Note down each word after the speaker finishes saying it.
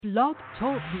Blog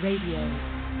Talk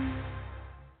Radio.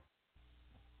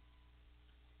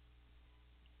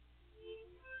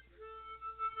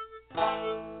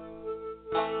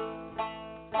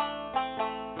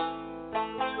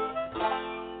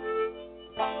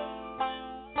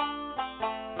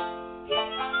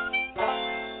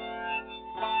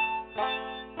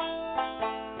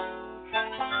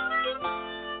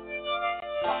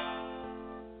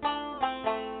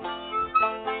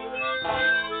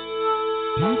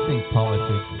 Do you think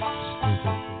politics is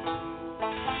stupid?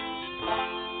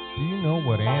 Do you know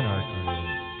what anarchy is?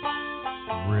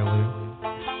 Really?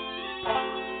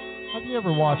 Have you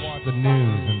ever watched the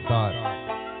news and thought,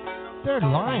 they're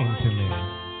lying to me?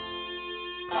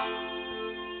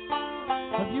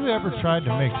 Have you ever tried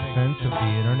to make sense of the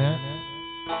internet?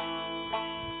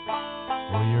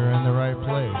 Well, you're in the right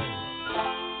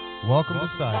place. Welcome to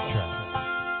Sidetracked.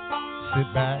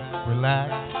 Sit back,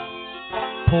 relax,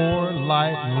 pour,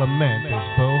 light, and lament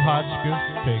as Bo Hotchkiss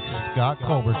takes Scott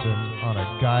Culberson on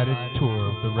a guided tour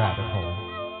of the rabbit hole.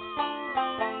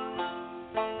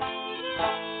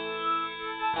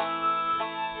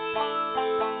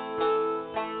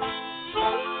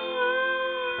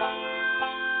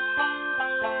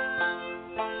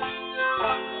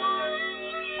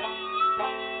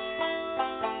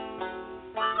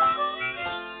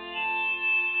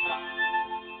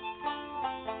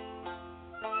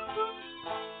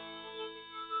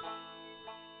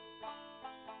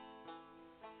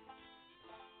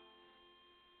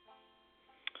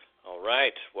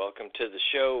 Welcome to the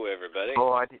show, everybody.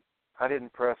 Oh, I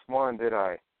didn't press one, did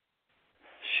I?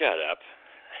 Shut up.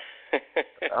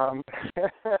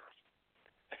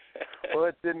 Well,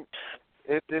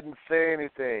 it didn't say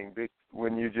anything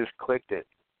when you just clicked it.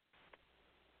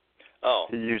 Oh,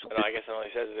 I guess it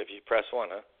only says it if you press one,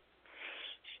 huh?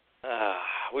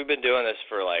 We've been doing this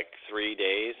for like 3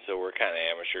 days, so we're kind of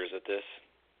amateurs at this.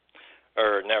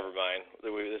 Or never mind.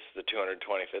 This is the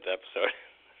 225th episode.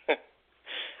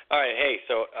 All right, hey,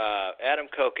 so Adam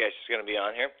Kokesh is going to be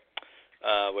on here,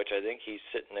 which I think he's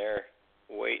sitting there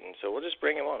waiting. So we'll just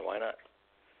bring him on. Why not?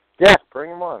 Yeah,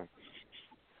 bring him on.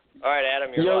 All right,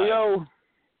 Adam, you're live. Yo.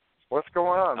 What's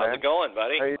going on, man? How's it going,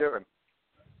 buddy? How you doing?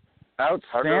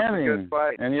 Outstanding. Good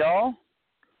fight. And y'all?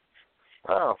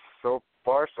 Oh, so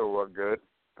far so good,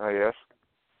 I guess.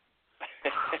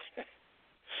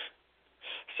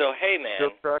 So, hey, man.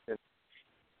 Still trucking.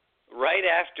 Right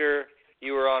after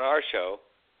you were on our show,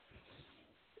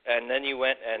 and then you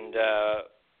went and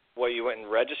you went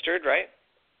and registered, right?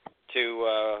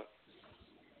 To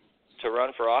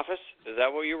run for office? Is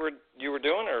that what you were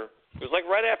doing, or it was like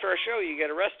right after our show you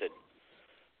get arrested?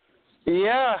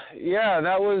 Yeah,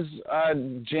 that was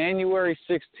January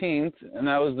 16th, and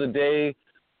that was the day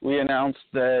we announced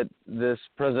that this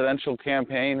presidential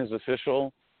campaign is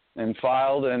official and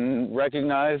filed and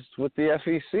recognized with the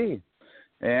FEC.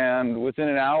 And within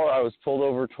an hour, I was pulled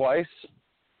over twice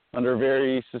under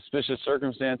very suspicious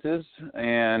circumstances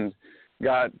and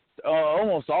got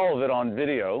almost all of it on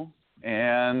video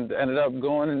and ended up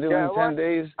going and doing 10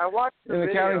 days in the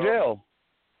county jail.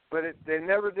 But they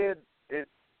never did it.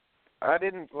 I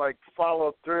didn't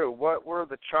follow through. What were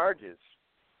the charges?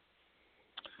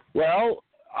 Well,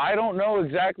 I don't know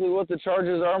exactly what the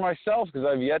charges are myself because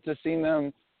I've yet to see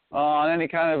them on any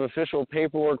kind of official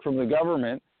paperwork from the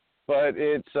government. But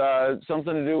it's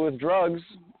something to do with drugs.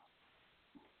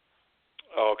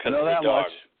 Oh, because of the dog.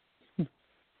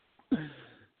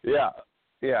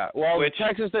 Yeah. Well,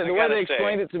 Texas, the way they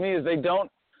explained it to me is they don't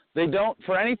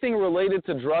for anything related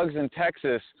to drugs in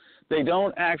Texas, they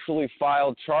don't actually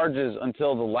file charges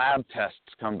until the lab tests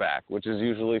come back, which is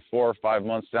usually 4 or 5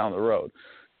 months down the road.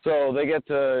 So they get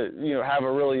to have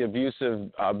a really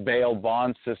abusive bail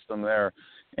bond system there.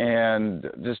 And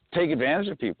just take advantage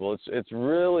of people. It's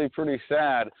really pretty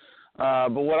sad.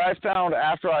 But what I found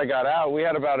after I got out, we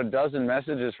had about a dozen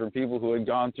messages from people who had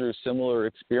gone through similar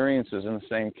experiences in the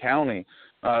same county,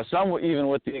 some even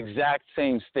with the exact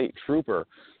same state trooper.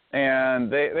 And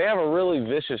they have a really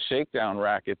vicious shakedown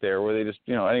racket there where they just,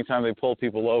 anytime they pull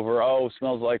people over,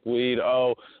 smells like weed,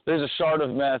 there's a shard of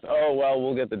meth,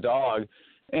 we'll get the dog.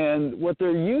 And what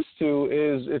they're used to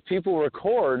is if people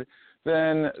record,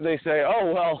 then they say,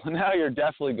 now you're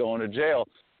definitely going to jail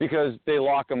because they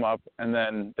lock them up and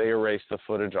then they erase the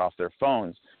footage off their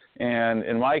phones. And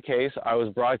in my case, I was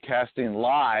broadcasting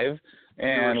live,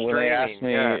 and when they asked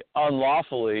me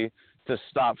unlawfully to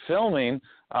stop filming,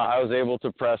 I was able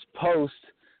to press post,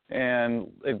 and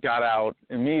it got out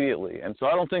immediately. And so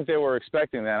I don't think they were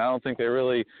expecting that. I don't think they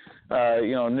really,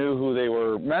 knew who they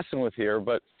were messing with here.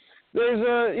 But there's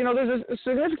a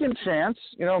significant chance,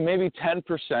 maybe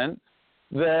 10%,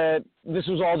 that this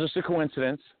was all just a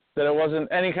coincidence, that it wasn't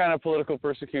any kind of political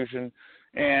persecution,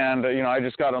 and I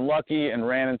just got unlucky and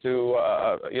ran into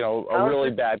a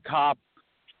really bad cop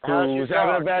who was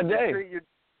having a bad day.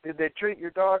 Did they treat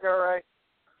your dog all right?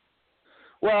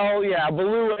 Well, yeah,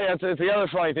 Baloo. It's the other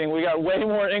funny thing. We got way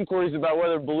more inquiries about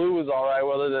whether Baloo was all right,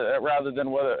 rather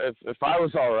than whether if I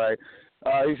was all right.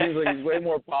 He seems like he's way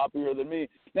more popular than me.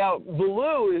 Now,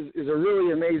 Baloo is a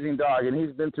really amazing dog, and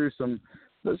he's been through some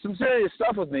serious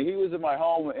stuff with me. He was in my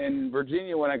home in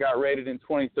Virginia when I got raided in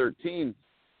 2013,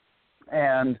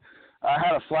 and I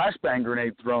had a flashbang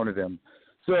grenade thrown at him.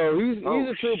 So he's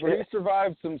a trooper. Shit. He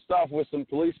survived some stuff with some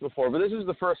police before, but this was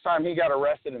the first time he got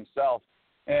arrested himself.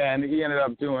 And he ended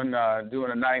up doing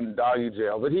a night in doggy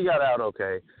jail, but he got out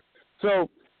okay. So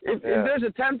if there's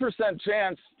a 10%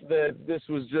 chance that this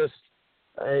was just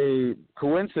a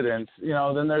coincidence,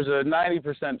 then there's a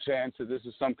 90% chance that this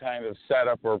is some kind of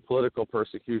setup or political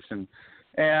persecution.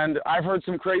 And I've heard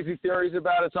some crazy theories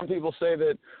about it. Some people say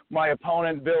that my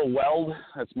opponent, Bill Weld,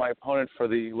 that's my opponent for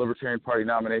the Libertarian Party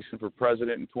nomination for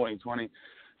president in 2020,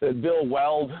 that Bill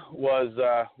Weld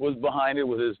was behind it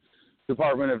with his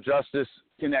Department of Justice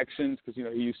connections, because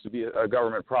he used to be a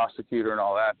government prosecutor and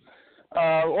all that,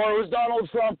 or it was Donald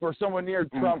Trump or someone near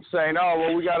Trump saying, "Oh,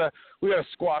 well, we gotta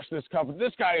squash this company.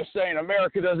 This guy is saying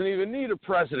America doesn't even need a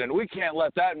president. We can't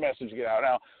let that message get out."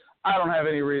 Now, I don't have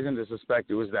any reason to suspect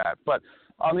it was that, but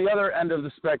on the other end of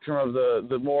the spectrum of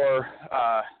the more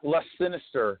less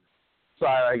sinister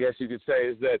side, I guess you could say,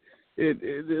 is that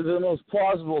the most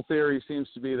plausible theory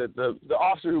seems to be that the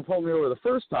officer who pulled me over the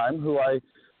first time, who I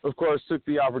of course, took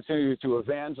the opportunity to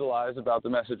evangelize about the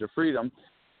message of freedom.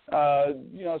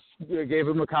 Gave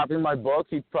him a copy of my book.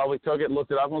 He probably took it, looked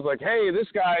it up, and was like, "Hey, this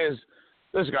guy's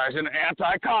an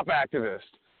anti-cop activist.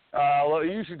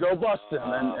 You should go bust him,"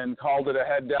 and called it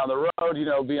ahead down the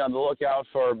road. Be on the lookout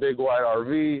for a big white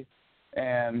RV,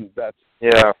 and that's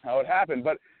how it happened.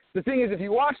 But the thing is, if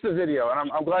you watch the video,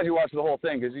 and I'm glad you watched the whole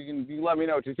thing, because you can let me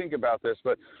know what you think about this,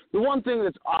 but the one thing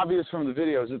that's obvious from the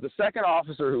video is that the second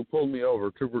officer who pulled me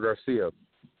over, Trooper Garcia,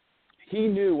 he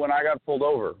knew when I got pulled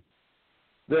over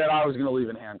that I was going to leave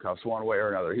in handcuffs one way or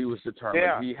another. He was determined.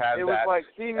 Yeah, he had it that. Was like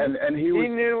he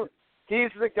knew.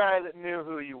 He's the guy that knew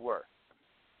who you were.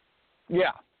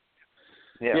 Yeah.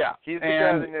 He's the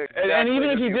guy that knew exactly and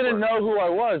even if he didn't were. know who I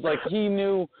was, like he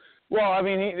knew. Well, I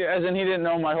mean, he didn't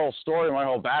know my whole story, my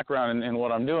whole background, and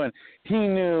what I'm doing. He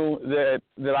knew that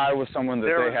I was someone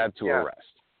that they had to arrest.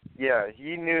 Yeah,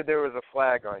 he knew there was a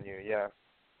flag on you. Yeah.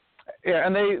 Yeah,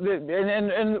 and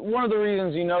one of the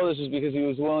reasons this is because he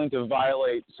was willing to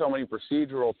violate so many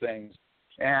procedural things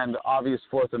and obvious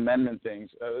Fourth Amendment things.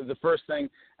 The first thing,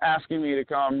 asking me to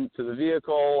come to the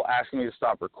vehicle, asking me to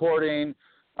stop recording,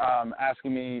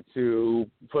 asking me to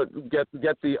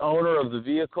get the owner of the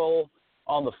vehicle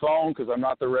on the phone because I'm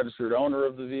not the registered owner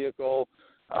of the vehicle,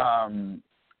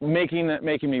 making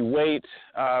me wait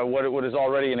what is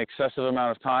already an excessive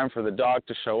amount of time for the dog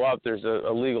to show up. There's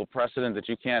a legal precedent that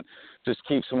you can't just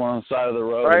keep someone on the side of the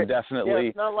road indefinitely. Yeah,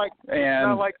 it's not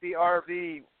like the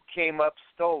RV came up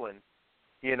stolen,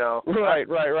 Right.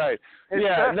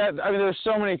 There's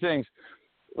so many things.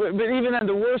 But even then,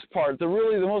 the worst part, the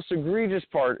most egregious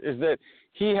part is that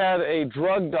he had a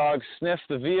drug dog sniff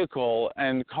the vehicle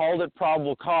and called it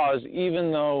probable cause,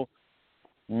 even though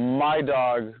my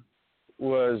dog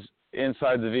was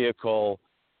inside the vehicle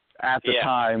at the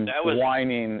time,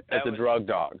 whining at the drug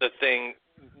dog.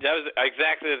 That was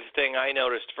exactly the thing I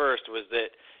noticed first, was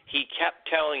that he kept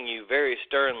telling you very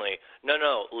sternly,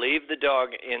 no, leave the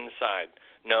dog inside.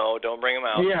 No, don't bring him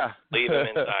out. Yeah. Leave him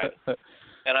inside.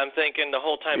 And I'm thinking the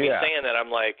whole time he's saying that,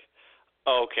 I'm like,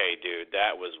 okay, dude,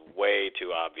 that was way too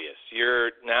obvious. He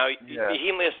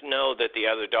must know that the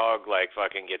other dog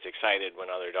fucking gets excited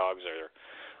when other dogs are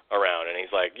around, and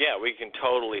he's like, yeah, we can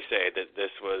totally say that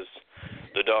this was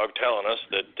the dog telling us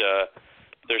that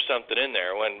there's something in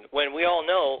there. When we all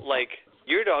know,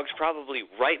 your dog's probably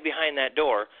right behind that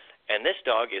door, and this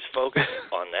dog is focused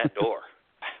on that door.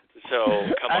 So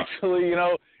come on. Actually,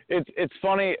 it's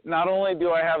funny. Not only do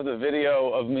I have the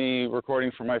video of me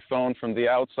recording from my phone from the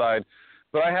outside,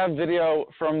 but I have video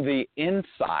from the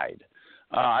inside.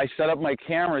 I set up my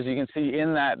cameras. You can see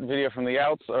in that video from the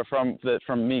outside,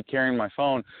 from me carrying my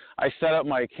phone, I set up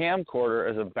my camcorder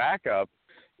as a backup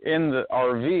in the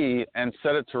RV and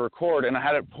set it to record, and I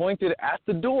had it pointed at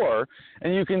the door,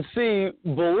 and you can see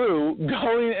Baloo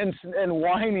going and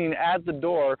whining at the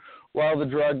door while the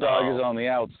drug dog is on the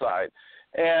outside.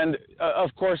 And,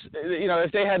 of course,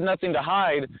 if they had nothing to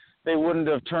hide, they wouldn't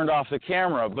have turned off the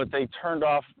camera, but they turned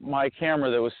off my camera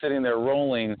that was sitting there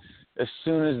rolling as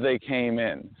soon as they came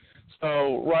in.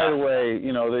 So right away,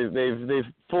 they've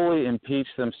fully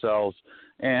impeached themselves,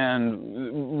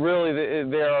 and really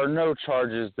there are no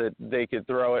charges that they could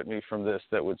throw at me from this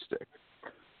that would stick.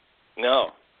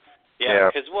 No.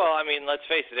 Yeah, because, let's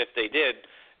face it, if they did,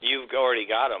 you've already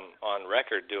got them on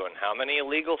record doing how many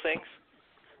illegal things?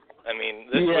 I mean,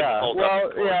 this wouldn't hold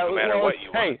up no matter what you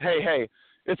want. Hey.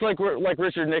 It's like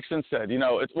Richard Nixon said,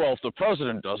 if the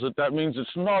president does it, that means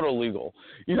it's not illegal.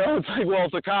 It's like, well,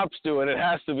 if the cops do it, it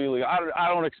has to be legal. I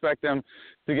don't expect them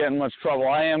to get in much trouble.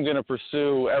 I am going to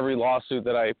pursue every lawsuit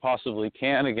that I possibly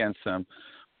can against them.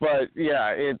 But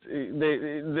yeah,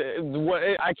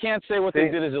 I can't say what they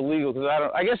did is illegal because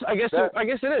I guess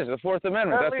it is the Fourth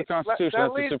Amendment. That's the Constitution.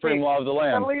 That's the supreme law of the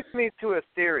land. That leads me to a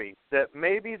theory that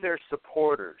maybe they're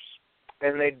supporters,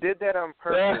 and they did that on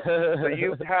purpose, so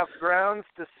you'd have grounds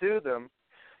to sue them,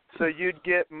 so you'd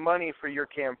get money for your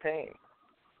campaign.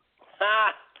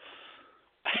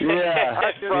 Yeah,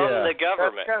 from the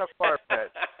government.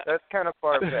 That's kind of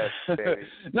far-fetched, baby.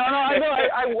 No, I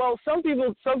know. Well, some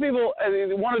people.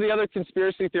 One of the other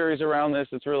conspiracy theories around this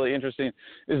that's really interesting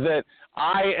is that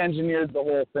I engineered the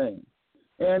whole thing.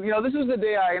 And this is the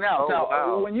day I announced.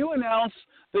 When you announce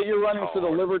that you're running for the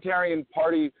Libertarian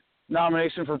Party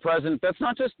nomination for president, that's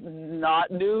not just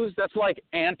not news. That's like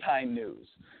anti-news.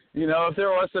 If there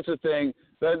was such a thing,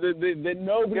 that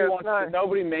nobody wants,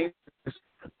 nobody makes.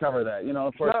 Cover that,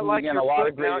 of course. Like again, a lot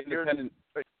of great independent.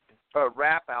 A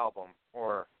rap album,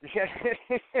 or yeah.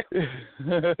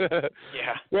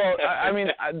 Well,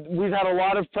 we've had a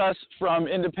lot of press from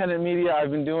independent media.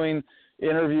 I've been doing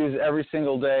interviews every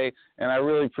single day, and I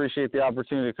really appreciate the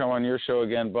opportunity to come on your show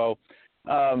again, Bo.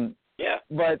 Yeah.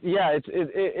 But yeah,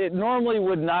 it normally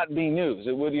would not be news.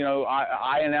 It would,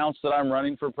 I announced that I'm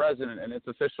running for president, and it's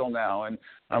official now, and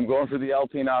I'm going for the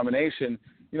LP nomination.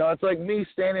 It's like me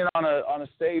standing on a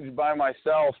stage by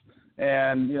myself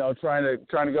and, trying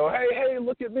to go, hey,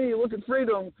 look at me, look at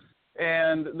freedom.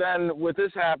 And then with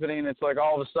this happening, it's like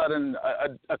all of a sudden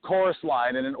a chorus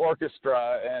line and an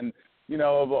orchestra and,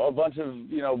 a bunch of,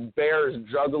 bears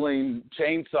juggling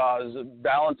chainsaws,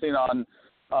 balancing on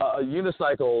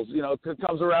unicycles,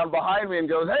 comes around behind me and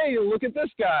goes, hey, look at this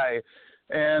guy.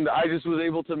 And I just was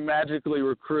able to magically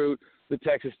recruit the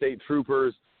Texas State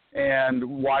Troopers and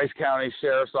Wise County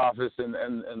Sheriff's Office and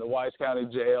the Wise County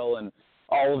Jail and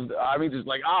all of just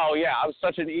like, oh yeah, I was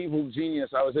such an evil genius.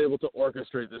 I was able to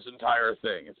orchestrate this entire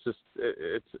thing. It's just,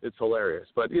 it's hilarious.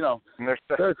 But,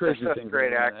 they're crazy things.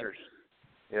 Great actors.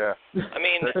 Yeah.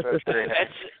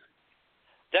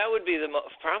 That would be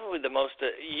probably the most,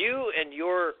 you and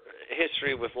your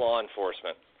history with law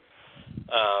enforcement,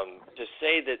 to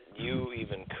say that you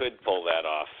even could pull that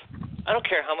off. I don't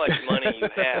care how much money you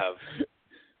have.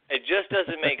 It just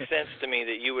doesn't make sense to me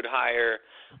that you would hire,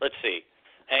 let's see,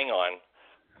 hang on.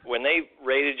 When they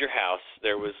raided your house,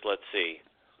 there was,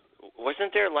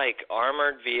 wasn't there like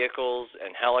armored vehicles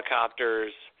and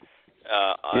helicopters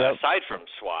aside from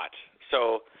SWAT?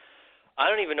 So I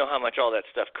don't even know how much all that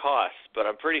stuff costs, but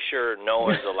I'm pretty sure no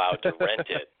one's allowed to rent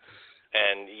it.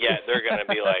 And yet they're going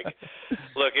to be like,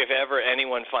 look, if ever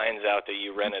anyone finds out that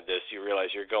you rented this, you realize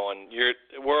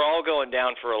we're all going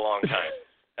down for a long time.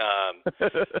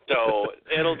 So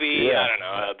it'll be, I don't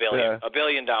know, $1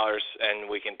 billion, and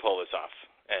we can pull this off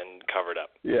and cover it up.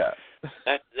 Yeah.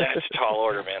 That's tall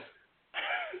order, man.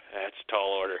 That's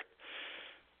tall order.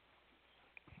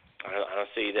 I don't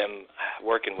see them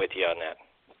working with you on that.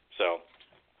 So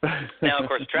now, of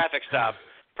course, traffic stop,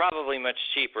 probably much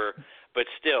cheaper, but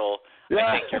still,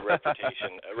 I think your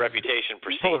reputation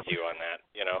precedes you on that,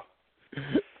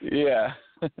 Yeah.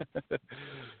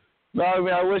 No, I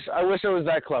wish I was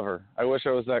that clever. I wish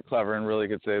I was that clever and really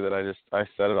could say that I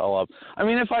set it all up.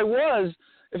 If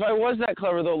I was that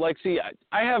clever though,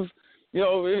 I have,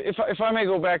 if I may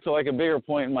go back to like a bigger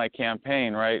point in my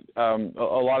campaign, right? A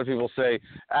lot of people say,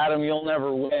 Adam, you'll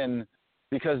never win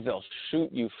because they'll shoot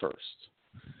you first.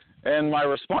 And my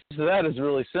response to that is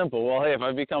really simple. Well, hey, if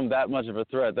I become that much of a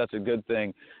threat, that's a good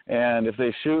thing. And if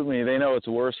they shoot me, they know it's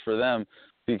worse for them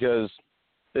because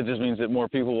it just means that more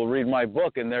people will read my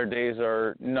book, and their days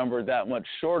are numbered that much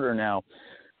shorter now.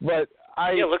 But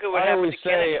look at what happened to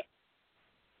Kennedy.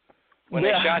 When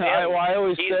they shot him,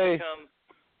 he's become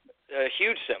a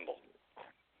huge symbol.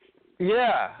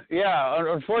 Yeah.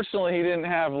 Unfortunately, he didn't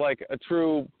have like a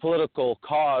true political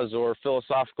cause or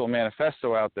philosophical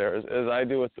manifesto out there, as I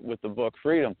do with the book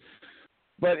Freedom.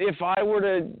 But if I were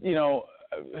to,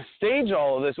 stage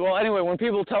all of this, well, anyway, when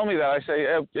people tell me that, I say,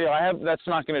 that's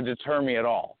not going to deter me at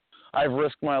all. I've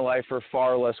risked my life for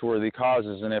far less worthy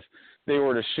causes. And if they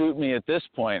were to shoot me at this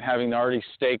point, having already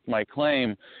staked my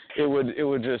claim, it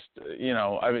would just,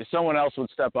 someone else would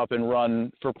step up and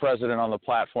run for president on the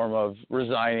platform of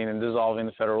resigning and dissolving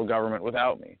the federal government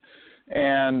without me.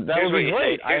 And that would be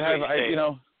great.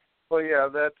 Well, yeah,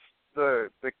 that's the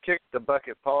kick the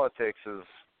bucket politics is,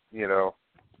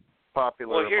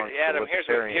 popular. Well, Adam, here's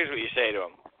what you say to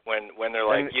them when they're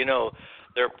like,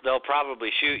 they'll probably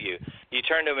shoot you. You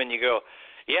turn to them and you go,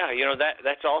 yeah,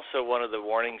 that's also one of the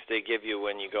warnings they give you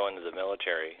when you go into the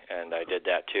military, and I did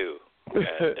that too.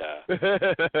 And,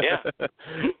 yeah.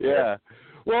 Yeah.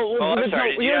 Well, I'm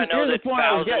sorry. Did you not know that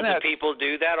thousands of at. People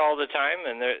do that all the time,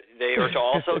 and they are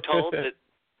also told that,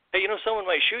 hey, someone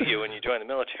might shoot you when you join the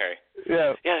military.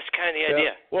 Yeah. Yeah, that's kind of the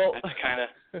idea. Well, that kind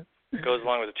of goes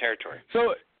along with the territory.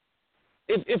 So,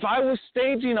 if I was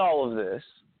staging all of this,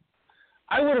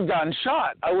 I would have gotten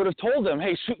shot. I would have told them,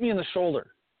 hey, shoot me in the shoulder.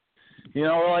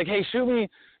 Or like, hey, shoot me,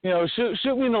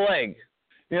 shoot me in the leg.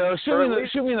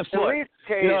 Shoot me in the foot.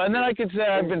 And then I could say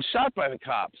I've been shot by the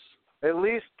cops. At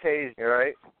least tase,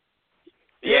 right?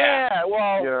 Yeah,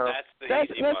 well,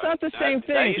 that's not the same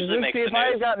thing. If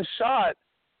I had gotten shot,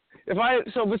 if I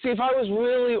was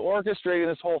really orchestrating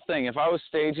this whole thing, if I was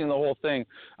staging the whole thing,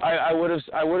 I would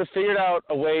have figured out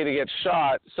a way to get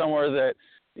shot somewhere that,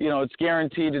 it's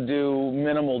guaranteed to do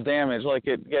minimal damage, like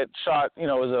it get shot, as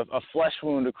a flesh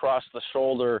wound across the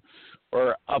shoulder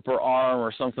or upper arm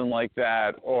or something like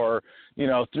that, or,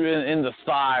 through in the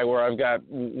thigh where I've got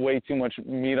way too much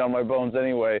meat on my bones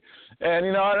anyway. And,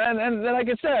 and then I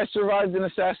could say I survived an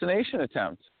assassination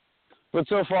attempt. But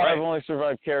so far I've only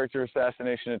survived character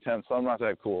assassination attempts, so I'm not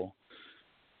that cool.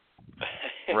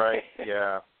 Right,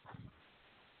 yeah.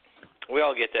 We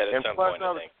all get that at some point,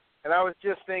 I think. And I was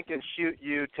just thinking, shoot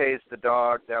you, tase the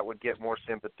dog. That would get more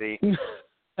sympathy. Dude,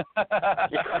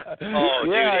 normally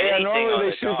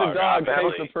they shoot the dog,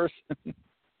 tase the person.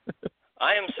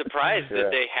 I am surprised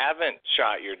that they haven't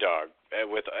shot your dog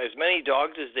with as many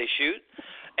dogs as they shoot.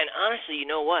 And honestly, you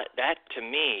know what? That, to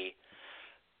me,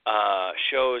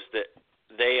 shows that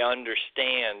they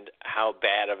understand how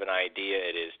bad of an idea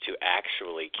it is to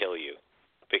actually kill you.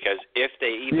 Because if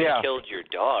they even killed your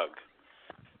dog,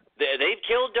 they've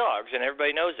killed dogs, and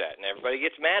everybody knows that, and everybody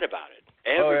gets mad about it.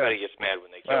 Everybody gets mad when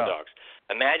they kill dogs.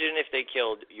 Imagine if they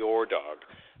killed your dog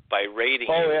by raiding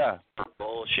you for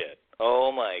bullshit.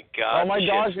 Oh, my God. Oh, my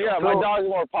dog's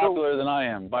more popular than I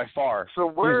am, by far. So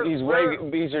he's way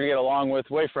easier to get along with,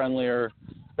 way friendlier,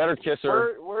 better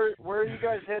kisser. Where are you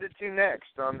guys headed to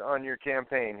next on your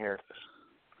campaign here?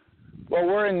 Well,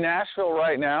 we're in Nashville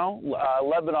right now,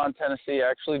 Lebanon, Tennessee,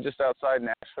 actually, just outside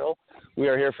Nashville. We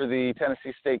are here for the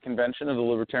Tennessee State Convention of the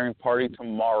Libertarian Party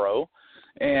tomorrow.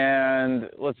 And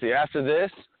let's see, after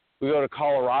this, we go to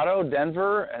Colorado,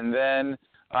 Denver, and then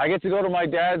I get to go to my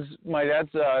dad's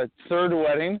third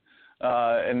wedding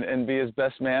and be his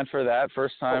best man for that,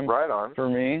 first time for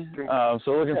me.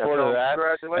 So looking forward to that.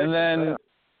 Congratulations. And then,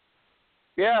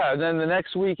 then the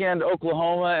next weekend,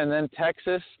 Oklahoma, and then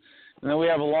Texas. And then we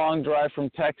have a long drive from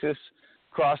Texas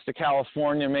across to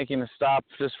California, making a stop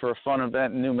just for a fun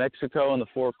event in New Mexico in the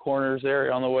Four Corners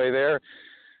area on the way there.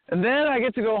 And then I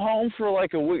get to go home for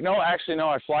like a week. No, I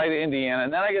fly to Indiana,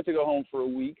 and then I get to go home for a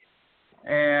week.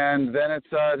 And then it's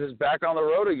just back on the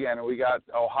road again. And we got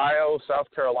Ohio, South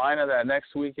Carolina that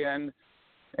next weekend,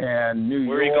 and New York.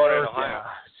 Where are you going in Ohio?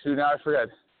 Now I forget.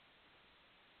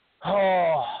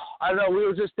 Oh, I don't know. We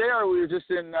were just there. We were just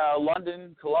in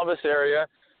London, Columbus area.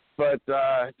 But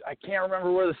I can't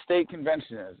remember where the state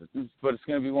convention is. But it's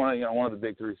going to be one of the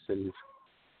big three cities.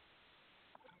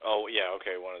 Oh, yeah,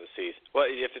 okay, one of the C's. Well,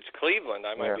 if it's Cleveland,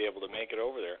 I might be able to make it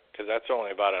over there, because that's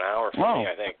only about an hour from me,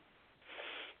 I think.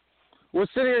 What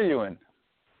city are you in?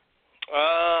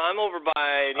 I'm over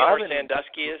by, where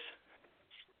Sandusky is?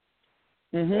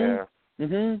 Mm-hmm. Yeah.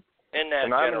 Mm-hmm. In that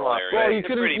general area. Well, you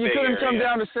couldn't come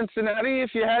down to Cincinnati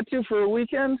if you had to for a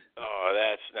weekend? Oh,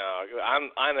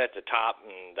 I'm at the top,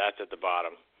 and that's at the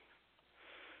bottom.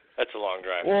 That's a long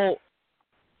drive. Well,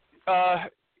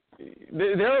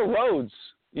 there are roads.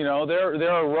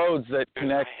 There are roads that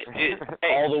connect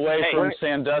all the way from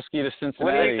Sandusky to Cincinnati.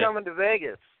 When are you coming to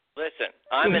Vegas? Listen,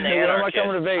 I'm an anarchist. When am I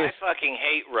coming to Vegas? I fucking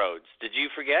hate roads. Did you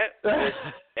forget?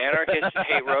 Anarchists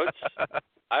hate roads.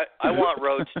 I want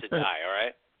roads to die, all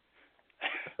right?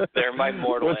 They're my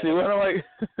mortal enemy.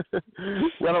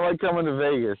 When am I coming to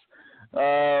Vegas?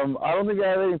 I don't think I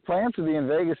have any plans to be in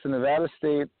Vegas. The Nevada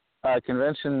State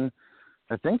Convention,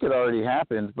 I think it already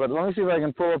happened. But let me see if I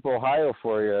can pull up Ohio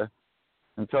for you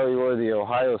and tell you where the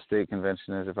Ohio State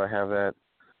Convention is, if I have that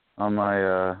on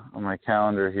my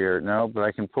calendar here. No, but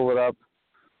I can pull it up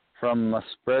from a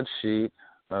spreadsheet.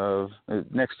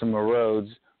 next to my roads,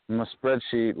 my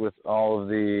spreadsheet with all of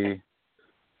the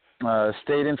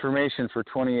state information for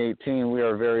 2018. We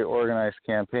are a very organized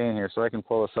campaign here, so I can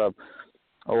pull this up.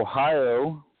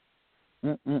 Ohio,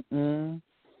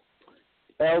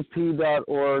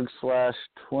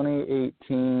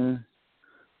 lp.org/2018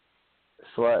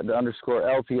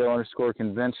 _LPO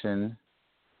 _convention,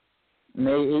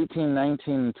 May 18,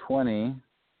 19, and 20.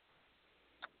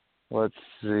 Let's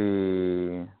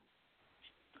see.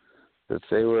 Let's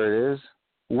say where it is.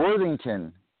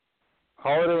 Worthington.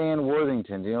 Holiday Inn,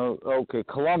 Worthington. You know, okay,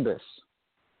 Columbus.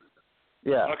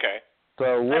 Yeah. Okay.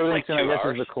 So Worthington, like I guess,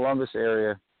 is the Columbus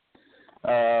area.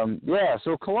 Yeah,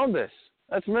 so Columbus.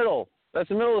 That's middle. That's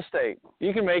the middle of the state.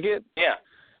 You can make it. Yeah.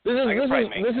 This is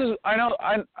I know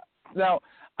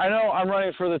I'm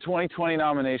running for the 2020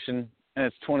 nomination and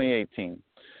it's 2018.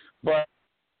 But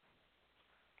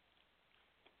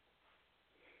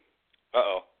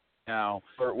now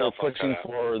we're pushing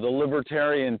for the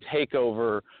libertarian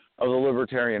takeover of the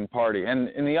Libertarian Party. And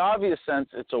in the obvious sense,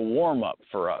 it's a warm-up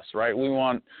for us, right? We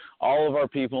want all of our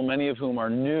people, many of whom are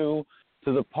new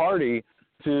to the party,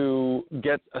 to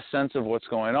get a sense of what's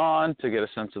going on, to get a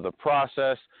sense of the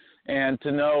process, and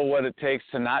to know what it takes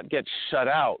to not get shut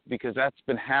out, because that's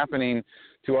been happening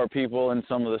to our people in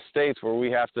some of the states where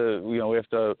we have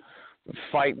to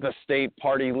fight the state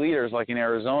party leaders, like in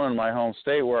Arizona, in my home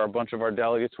state, where a bunch of our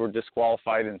delegates were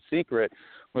disqualified in secret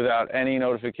without any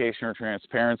notification or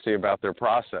transparency about their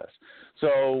process.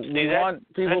 So we want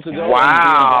people to go.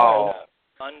 Wow.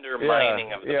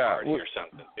 Undermining of the party or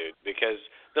something, dude. Because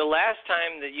the last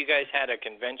time that you guys had a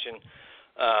convention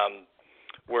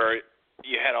where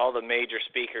you had all the major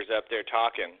speakers up there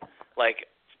talking, like,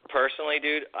 personally,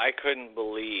 dude, I couldn't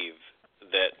believe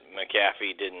that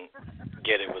McAfee didn't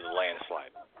get it with a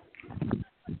landslide.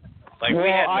 Like, we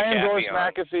had McAfee I endorsed on.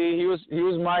 McAfee. He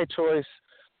was my choice.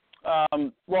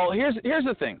 Well, here's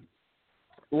the thing.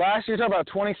 Last year, talking about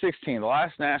 2016, the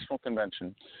last national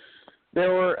convention,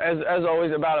 there were, as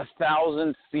always, about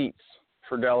 1,000 seats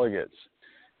for delegates.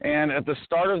 And at the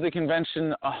start of the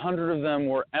convention, 100 of them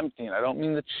were empty. And I don't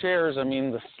mean the chairs, I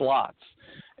mean the slots.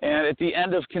 And at the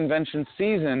end of convention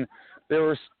season, there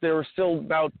were still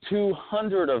about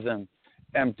 200 of them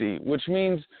empty, which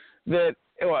means that,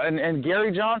 and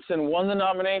Gary Johnson won the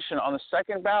nomination on the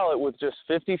second ballot with just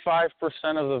 55%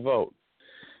 of the vote.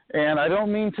 And I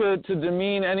don't mean to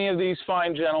demean any of these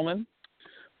fine gentlemen,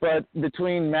 but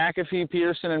between McAfee,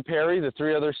 Peterson, and Perry, the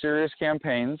three other serious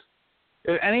campaigns,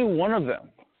 if any one of them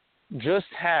just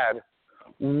had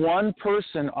one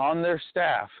person on their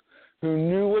staff who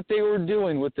knew what they were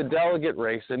doing with the delegate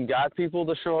race and got people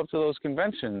to show up to those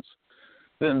conventions,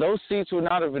 then those seats would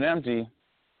not have been empty,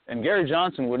 and Gary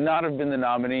Johnson would not have been the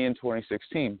nominee in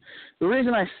 2016. The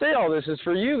reason I say all this is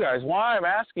for you guys. Why I'm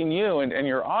asking you and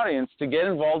your audience to get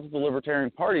involved with the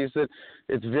Libertarian Party is that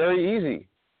it's very easy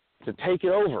to take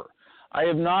it over. I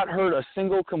have not heard a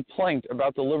single complaint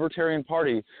about the Libertarian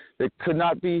Party that could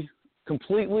not be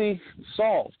completely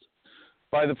solved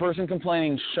by the person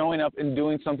complaining showing up and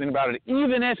doing something about it,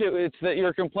 even if it's that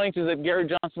your complaint is that Gary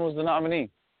Johnson was the nominee.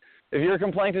 If your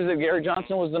complaint is that Gary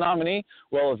Johnson was the nominee,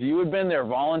 well, if you had been there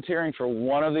volunteering for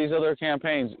one of these other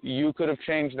campaigns, you could have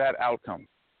changed that outcome.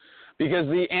 Because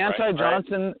the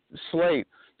anti-Johnson slate,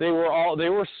 they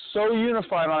were so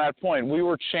unified on that point. We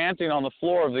were chanting on the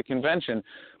floor of the convention,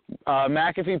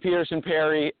 McAfee, Peterson,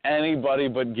 Perry, anybody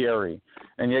but Gary.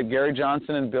 And yet Gary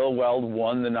Johnson and Bill Weld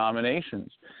won the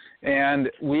nominations. And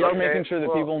we are making sure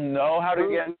that people know how to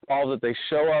get involved, that they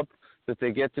show up, that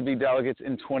they get to be delegates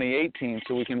in 2018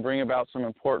 so we can bring about some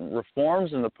important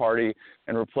reforms in the party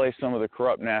and replace some of the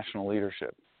corrupt national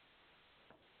leadership.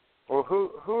 Well,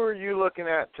 who are you looking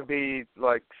at to be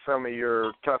like some of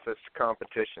your toughest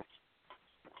competitions?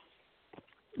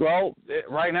 Well,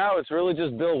 right now it's really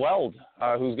just Bill Weld,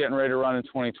 who's getting ready to run in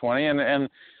 2020. And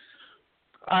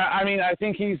I mean, I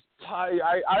think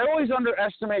I always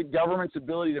underestimate government's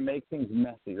ability to make things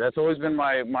messy. That's always been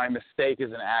my mistake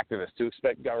as an activist, to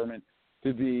expect government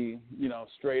to be,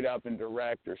 straight up and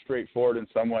direct or straightforward in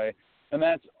some way. And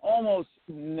that's almost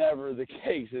never the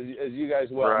case, as you guys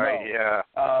well know. Right, yeah.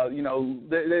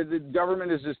 The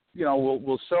government is just,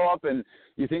 will show up and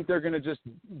you think they're going to just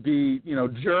be,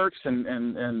 jerks and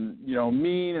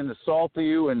mean and assault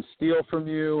you and steal from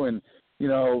you and,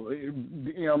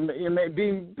 you may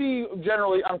be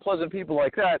generally unpleasant people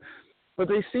like that, but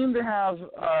they seem to have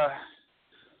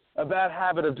a bad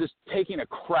habit of just taking a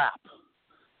crap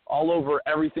all over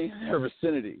everything in their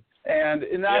vicinity. And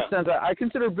in that sense, I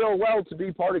consider Bill Weld to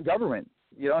be part of government.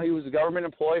 He was a government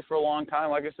employee for a long time.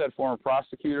 Like I said, former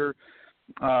prosecutor,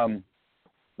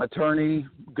 attorney,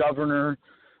 governor,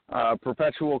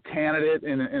 perpetual candidate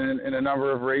in a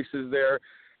number of races there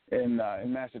in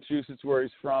Massachusetts, where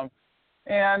he's from.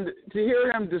 And to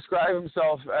hear him describe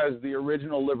himself as the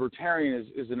original libertarian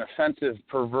is an offensive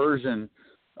perversion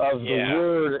of the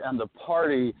word and the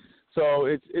party. So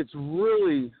it's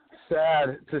really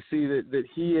sad to see that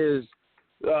he is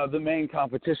the main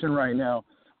competition right now.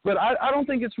 But I don't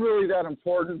think it's really that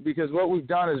important, because what we've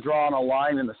done is drawn a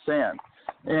line in the sand.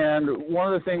 And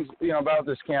one of the things, about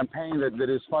this campaign that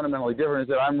is fundamentally different is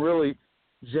that I'm really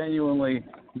genuinely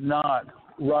not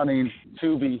running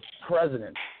to be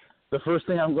president. The first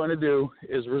thing I'm going to do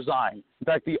is resign. In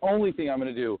fact, the only thing I'm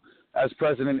going to do as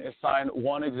president is sign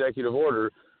one executive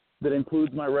order that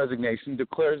includes my resignation,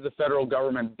 declares the federal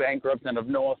government bankrupt and of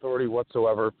no authority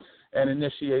whatsoever, and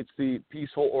initiates the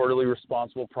peaceful, orderly,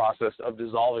 responsible process of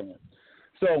dissolving it.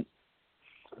 So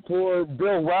for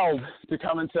Bill Weld to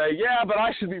come and say, yeah, but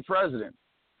I should be president,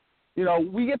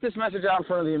 we get this message out in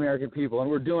front of the American people,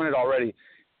 and we're doing it already.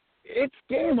 It's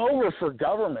game over for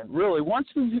government, really. Once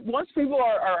people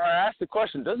are asked the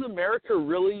question, does America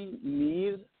really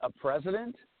need a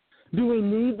president? Do we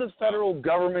need the federal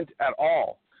government at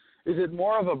all? Is it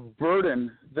more of a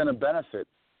burden than a benefit?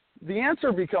 The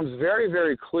answer becomes very,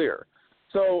 very clear.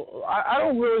 So I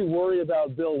don't really worry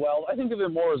about Bill Weld. I think of it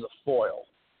more as a foil.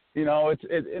 In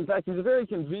fact, it's a very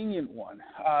convenient one.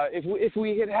 If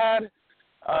we had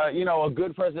a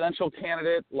good presidential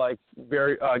candidate like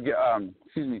Harry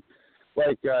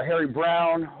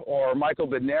Brown or Michael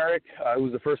Bednarik, who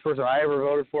was the first person I ever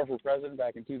voted for president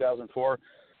back in 2004,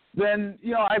 then,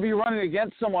 I'd be running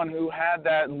against someone who had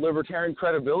that libertarian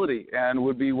credibility and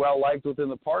would be well-liked within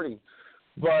the party.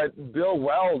 But Bill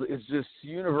Weld is just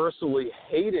universally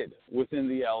hated within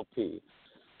the LP.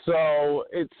 So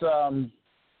it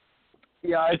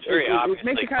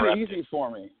makes it kind of easy for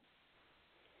me.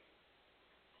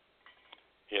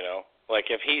 Like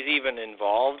if he's even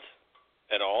involved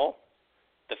at all,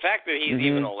 the fact that he's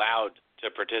even allowed to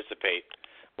participate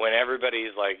when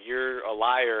everybody's like, you're a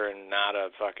liar and not a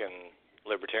fucking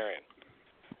libertarian.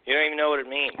 You don't even know what it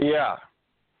means. Yeah.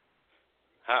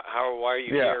 Why are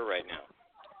you here right now?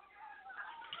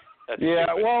 That's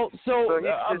stupid. Well, so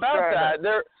about that,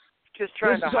 they're just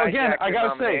trying to hijack again, I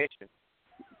gotta say,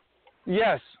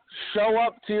 yes, show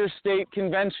up to your state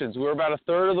conventions. We're about a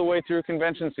third of the way through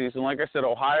convention season. Like I said,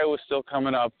 Ohio is still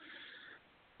coming up.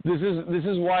 This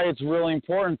is why it's really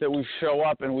important that we show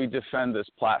up and we defend this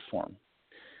platform.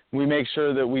 We make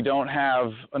sure that we don't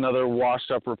have another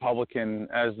washed-up Republican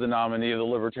as the nominee of the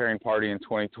Libertarian Party in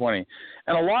 2020.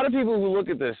 And a lot of people who look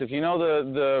at this, if you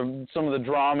know some of the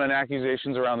drama and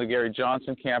accusations around the Gary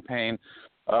Johnson campaign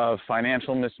of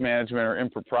financial mismanagement or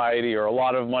impropriety or a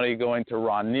lot of money going to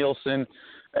Ron Nielsen,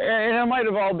 and it might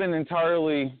have all been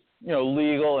entirely,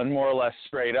 legal and more or less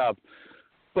straight up,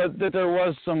 but that there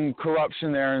was some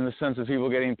corruption there in the sense of people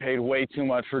getting paid way too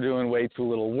much for doing way too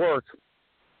little work.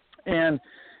 And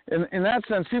in that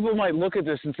sense, people might look at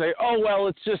this and say, oh, well,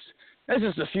 it's just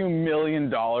a few $1 million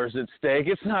at stake.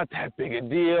 It's not that big a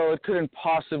deal. It couldn't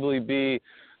possibly be,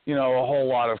 a whole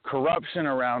lot of corruption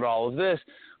around all of this.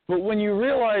 But when you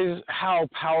realize how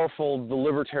powerful the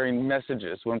libertarian message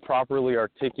is when properly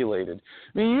articulated,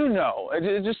 I mean,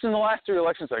 just in the last 3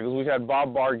 election cycles, we've had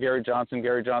Bob Barr, Gary Johnson,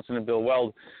 and Bill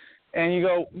Weld. And you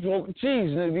go, well,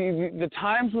 geez, the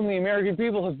times when the American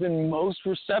people have been most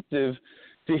receptive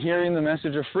to hearing the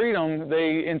message of freedom,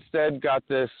 they instead got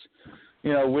this,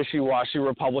 wishy-washy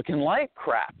Republican-like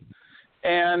crap.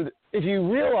 And if you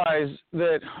realize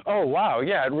that, oh, wow,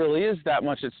 yeah, it really is that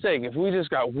much at stake. If we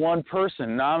just got one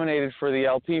person nominated for the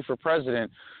LP for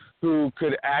president who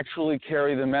could actually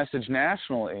carry the message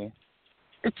nationally,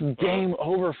 it's game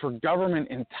over for government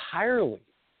entirely.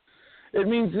 It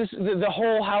means the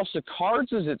whole house of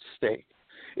cards is at stake.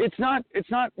 It's not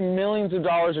millions of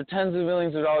dollars or tens of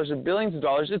millions of dollars or billions of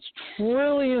dollars. It's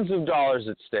trillions of dollars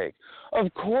at stake.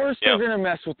 Of course they're going to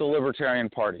mess with the Libertarian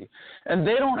Party. And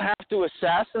they don't have to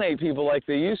assassinate people like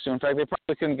they used to. In fact, they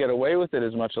probably couldn't get away with it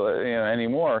as much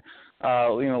anymore,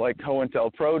 like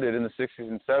COINTELPRO did in the 60s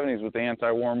and 70s with the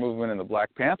anti-war movement and the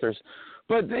Black Panthers.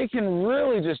 But they can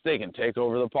really they can take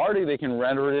over the party. They can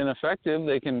render it ineffective.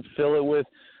 They can fill it with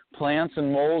plants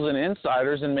and moles and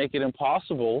insiders and make it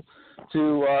impossible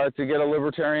to get a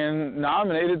libertarian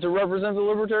nominated to represent the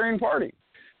Libertarian Party.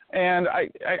 And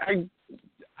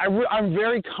I'm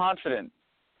very confident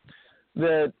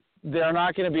that they're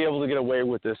not going to be able to get away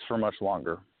with this for much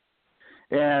longer.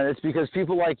 And it's because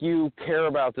people like you care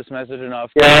about this message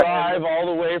enough to drive all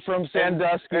the way from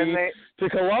Sandusky to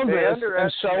Columbus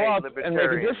and show up and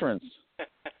make a difference.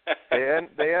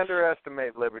 They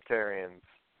underestimate libertarians.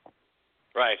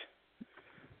 Right.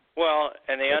 Well,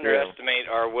 and they underestimate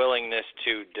our willingness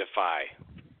to defy.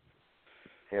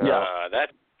 Yeah.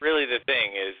 That's really the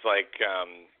thing is like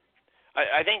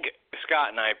I think Scott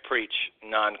and I preach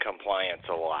non-compliance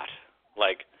a lot.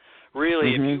 Like,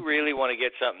 really, if you really want to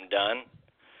get something done,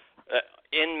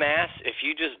 en masse, if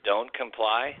you just don't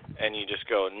comply and you just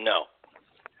go, no.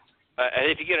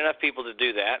 If you get enough people to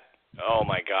do that, oh,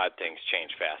 my God, things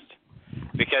change fast.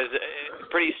 Because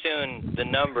pretty soon the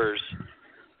numbers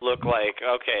look like,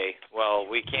 okay, well,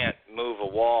 we can't move a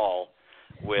wall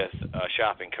with a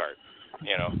shopping cart,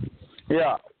 you know.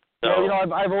 Yeah. So, you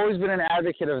know, I've always been an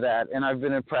advocate of that, and I've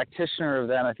been a practitioner of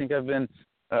that. I think I've been,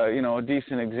 you know, a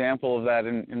decent example of that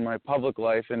in my public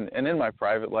life and in my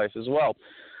private life as well.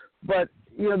 But,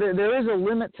 you know, there is a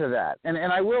limit to that.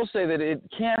 And I will say that it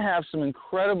can have some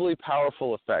incredibly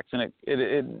powerful effects. And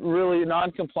it really,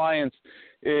 noncompliance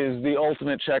is the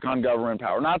ultimate check on government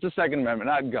power. Not the Second Amendment,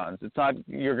 not guns. It's not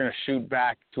you're going to shoot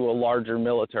back to a larger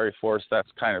military force. That's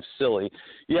kind of silly.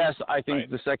 Yes, I think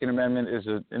the Second Amendment is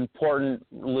an important,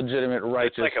 legitimate,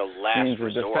 righteous it's like a last means we're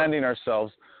resort. defending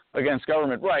ourselves against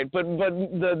government. Right, but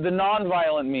the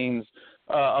nonviolent means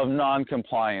of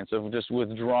noncompliance, of just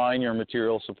withdrawing your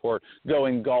material support,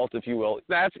 going galt, if you will,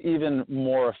 that's even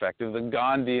more effective. The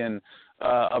Gandhian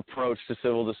approach to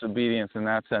civil disobedience in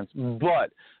that sense.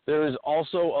 But there is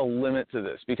also a limit to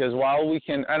this, because while we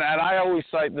can, and I always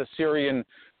cite the Syrian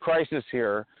crisis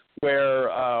here, where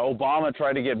Obama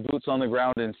tried to get boots on the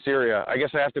ground in Syria. I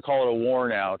guess I have to call it a war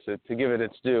now to give it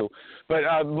its due. But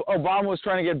Obama was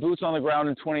trying to get boots on the ground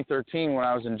in 2013 when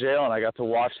I was in jail, and I got to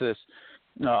watch this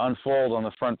unfold on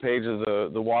the front page of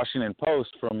the Washington Post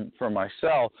from my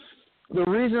cell. The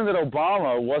reason that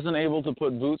Obama wasn't able to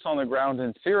put boots on the ground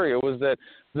in Syria was that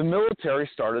the military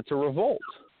started to revolt.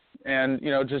 And, you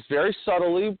know, just very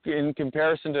subtly in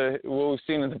comparison to what we've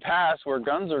seen in the past where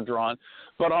guns are drawn,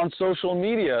 but on social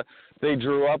media, they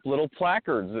drew up little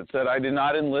placards that said, I did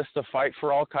not enlist to fight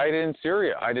for al-Qaeda in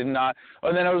Syria. I did not,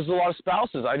 and then it was a lot of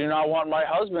spouses. I do not want my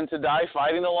husband to die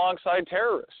fighting alongside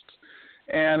terrorists.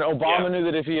 And Obama knew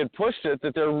that if he had pushed it,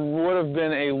 that there would have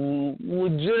been a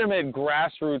legitimate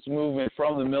grassroots movement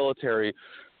from the military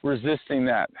resisting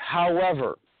that.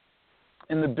 However,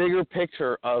 in the bigger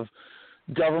picture of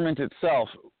government itself,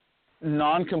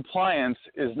 noncompliance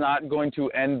is not going to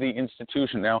end the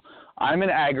institution. Now, I'm an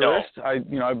agorist.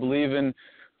 No. I believe in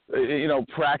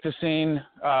practicing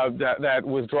that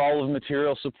withdrawal of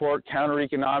material support, counter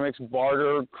economics,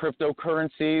 barter,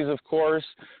 cryptocurrencies, of course,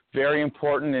 very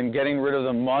important in getting rid of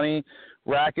the money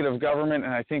racket of government,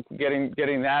 and I think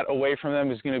getting that away from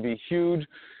them is going to be huge.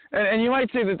 And you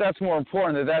might say that that's more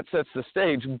important, that sets the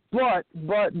stage.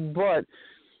 But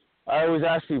I always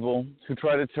ask people who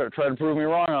try to prove me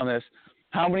wrong on this,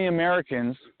 how many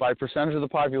Americans, by percentage of the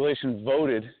population,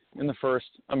 voted in the first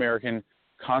American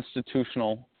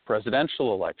constitutional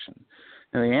presidential election?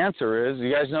 And the answer is,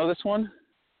 you guys know this one?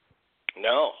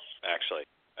 No, actually.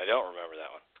 I don't remember that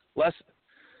one.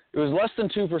 It was less than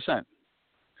 2%.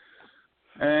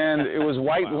 And it was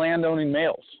white landowning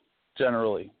males,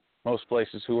 generally, most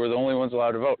places, who were the only ones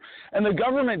allowed to vote. And the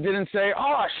government didn't say,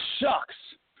 oh, shucks,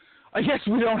 I guess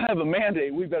we don't have a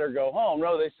mandate, we better go home.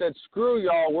 No, they said, screw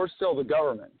y'all, we're still the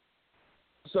government.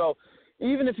 So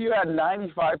even if you had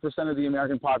 95% of the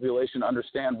American population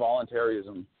understand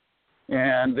voluntarism,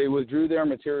 and they withdrew their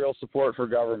material support for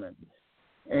government,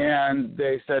 and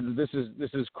they said this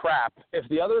is crap, if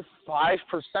the other 5%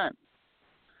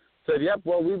 said, yep,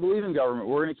 well, we believe in government,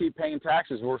 we're going to keep paying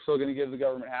taxes, we're still going to give the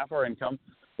government half our income,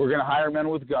 we're going to hire men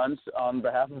with guns on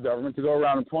behalf of government to go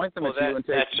around and point them at you and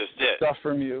take stuff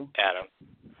from you, Adam,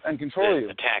 and control you.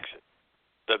 The taxes.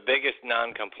 The biggest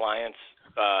non-compliance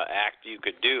act you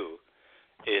could do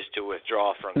is to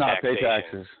withdraw from taxation. Not pay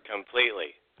taxes.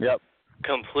 Completely. Yep.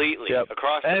 Completely. Yep.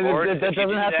 Across the board. And that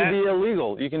doesn't have to be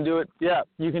illegal. You can do it. Yeah,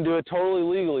 you can do it totally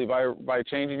legally by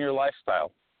changing your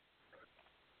lifestyle.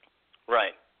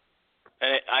 Right.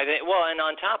 And I think. Well, and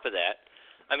on top of that,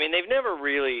 I mean, they've never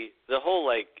really, the whole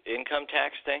income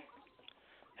tax thing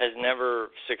has never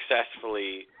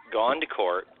successfully gone to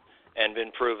court and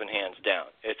been proven hands down.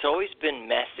 It's always been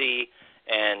messy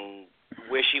and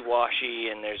wishy-washy,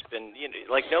 and there's been,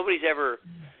 nobody's ever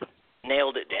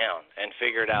nailed it down and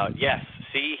figured out, yes,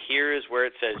 see, here is where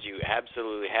it says you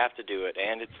absolutely have to do it,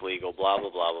 and it's legal, blah, blah,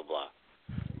 blah, blah, blah.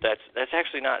 That's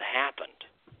actually not happened,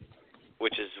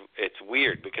 which is, it's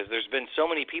weird, because there's been so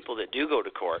many people that do go to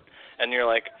court, and you're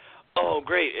like, oh,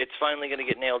 great, it's finally going to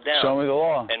get nailed down. Show me the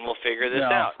law. And we'll figure this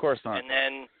out. No, of course not. And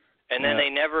then they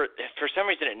never, for some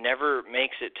reason, it never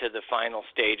makes it to the final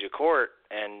stage of court,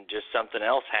 and just something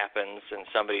else happens, and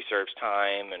somebody serves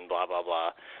time, and blah, blah,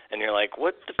 blah. And you're like,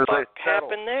 what the fuck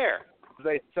happened there?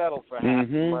 they settle for half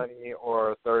the money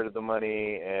or a third of the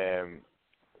money, and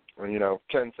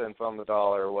 10 cents on the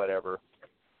dollar or whatever.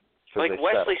 So like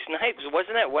Wesley Snipes,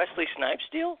 wasn't that Wesley Snipes'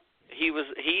 deal? He was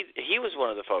one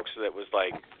of the folks that was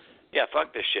like, yeah,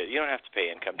 fuck this shit. You don't have to pay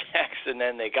income tax, and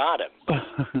then they got him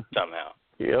somehow.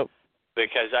 Yep.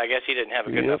 Because I guess he didn't have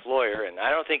a good enough lawyer, and I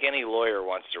don't think any lawyer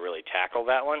wants to really tackle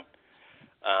that one.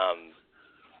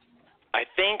 I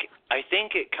think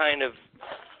it kind of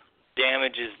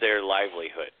damages their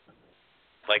livelihood.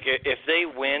 Like if they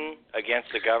win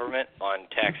against the government on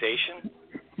taxation,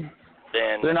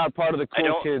 then they're not part of the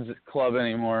cool kids club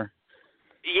anymore.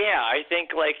 Yeah, I think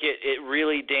like it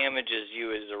really damages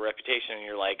you as a reputation, and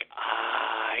you're like,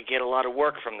 I get a lot of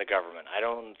work from the government. I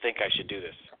don't think I should do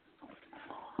this,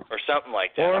 or something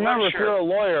like that. Well, remember, if you're a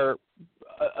lawyer,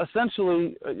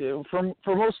 essentially,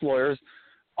 for most lawyers,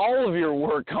 all of your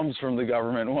work comes from the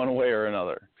government one way or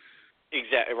another.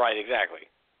 Exactly. Right. Exactly.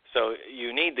 So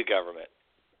you need the government.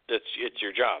 It's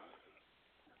your job.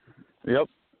 Yep.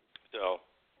 So,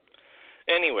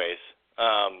 anyways,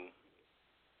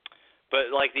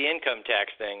 but like the income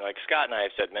tax thing, like Scott and I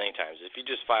have said many times, if you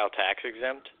just file tax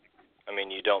exempt, I mean,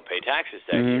 you don't pay taxes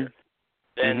that year,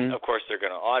 then of course they're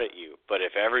going to audit you. But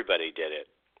if everybody did it,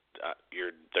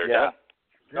 they're done.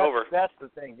 Over. That's the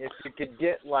thing. If you could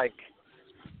get like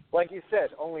you said,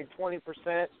 only 20%.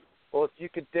 Well, if you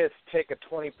could just take a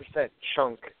 20%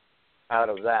 chunk out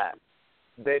of that,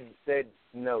 they'd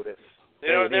notice. They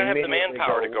don't have the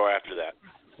manpower to go after that.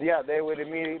 Yeah, they would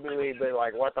immediately be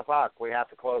like, what the fuck? We have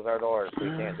to close our doors. We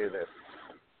can't do this.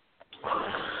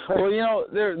 Well,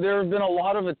 there have been a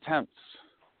lot of attempts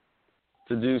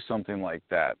to do something like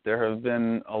that. There have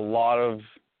been a lot of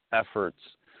efforts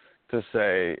to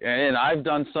say, and I've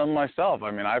done some myself.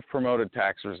 I mean, I've promoted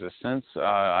tax resistance.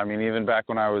 Even back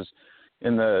when I was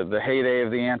in the heyday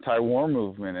of the anti-war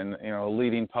movement and, a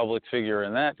leading public figure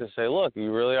in that, to say, look,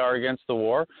 you really are against the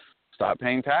war, stop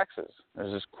paying taxes.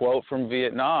 There's this quote from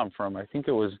Vietnam from, I think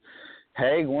it was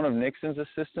Haig, one of Nixon's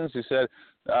assistants, who said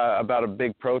about a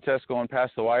big protest going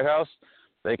past the White House,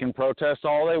 they can protest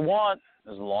all they want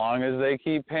as long as they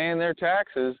keep paying their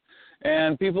taxes.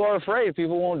 And people are afraid.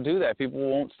 People won't do that. People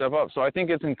won't step up. So I think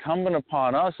it's incumbent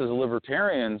upon us as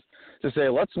libertarians to say,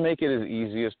 let's make it as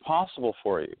easy as possible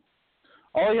for you.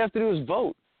 All you have to do is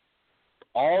vote.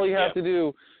 All you have to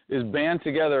do is band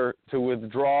together to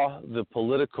withdraw the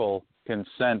political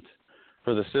consent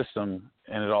for the system,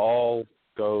 and it all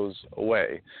goes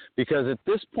away. Because at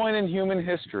this point in human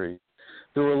history,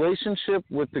 the relationship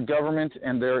with the government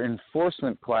and their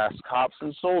enforcement class, cops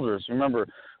and soldiers, remember,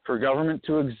 for government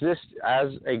to exist as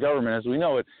a government as we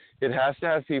know it, it has to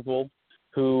have people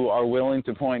who are willing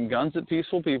to point guns at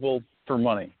peaceful people for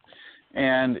money.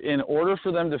 And in order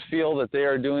for them to feel that they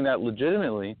are doing that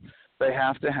legitimately, they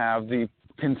have to have the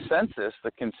consensus,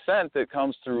 the consent that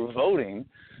comes through voting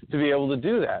to be able to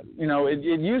do that.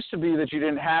 It used to be that you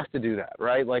didn't have to do that,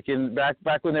 right? Like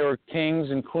back when there were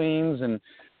kings and queens and,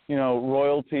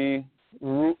 royalty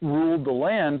ruled the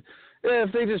land.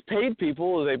 If they just paid people,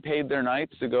 or they paid their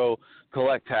knights to go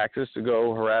collect taxes, to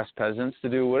go harass peasants, to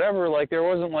do whatever, like there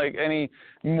wasn't like any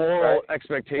moral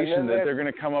expectation that they're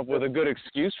going to come up with a good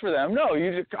excuse for them. No,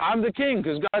 I'm the king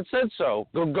because God said so.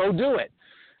 Go do it.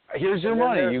 Here's your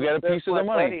money. You get a piece of the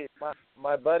money.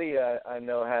 My buddy I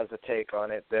know has a take on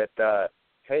it that,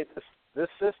 hey, this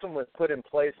system was put in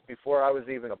place before I was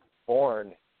even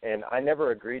born, and I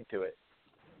never agreed to it.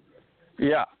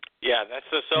 Yeah. Yeah, that's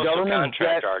the social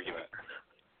contract argument.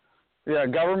 Yeah,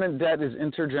 government debt is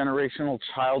intergenerational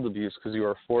child abuse because you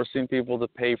are forcing people to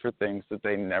pay for things that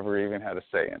they never even had a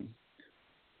say in.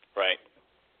 Right.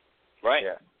 Right.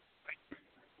 Yeah.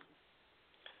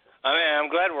 I mean, I'm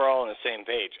glad we're all on the same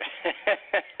page.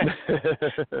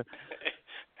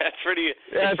 That's pretty.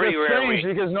 Yeah, it's pretty strange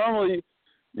because normally,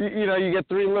 you get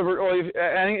three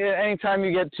anytime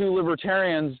you get two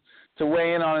libertarians to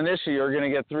weigh in on an issue, you're going to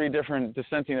get three different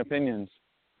dissenting opinions.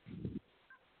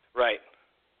 Right.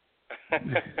 What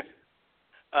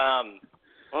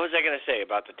was I going to say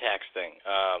about the tax thing?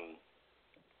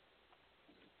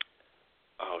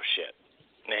 Oh shit!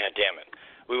 Nah, damn it.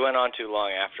 We went on too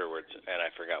long afterwards, and I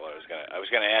forgot what I was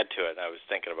going to add to it. And I was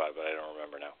thinking about it, but I don't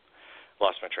remember now.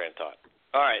 Lost my train of thought.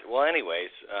 All right. Well,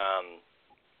 anyways,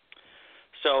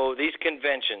 so these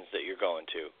conventions that you're going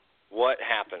to, what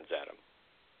happens at them?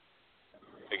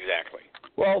 Exactly.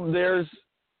 Well,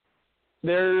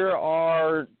 there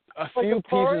are a few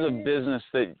pieces of business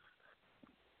that.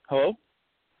 Hello?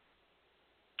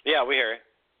 Yeah, we hear you.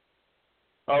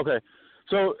 Okay.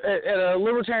 So at a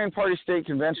Libertarian Party state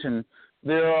convention,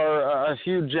 there are a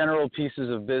few general pieces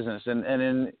of business. And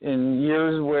in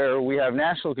years where we have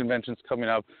national conventions coming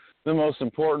up, the most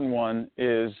important one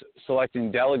is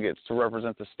selecting delegates to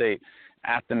represent the state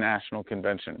at the national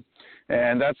convention.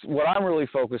 And that's what I'm really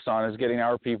focused on, is getting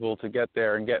our people to get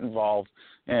there and get involved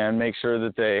and make sure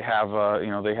that they have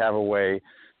a way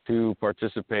to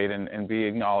participate and be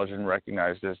acknowledged and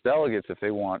recognized as delegates if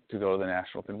they want to go to the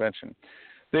national convention.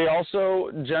 They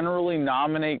also generally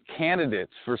nominate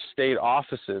candidates for state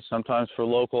offices, sometimes for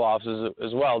local offices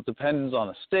as well. It depends on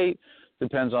the state,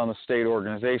 depends on the state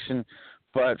organization.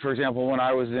 But, for example, when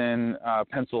I was in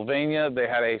Pennsylvania, they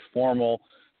had a formal,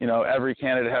 every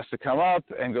candidate has to come up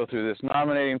and go through this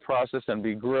nominating process and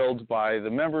be grilled by the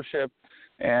membership.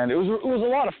 And it was a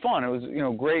lot of fun. It was,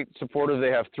 great, supportive. They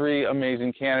have 3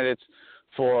 amazing candidates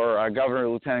for governor,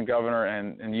 lieutenant governor,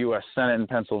 and U.S. Senate in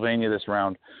Pennsylvania this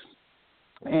round.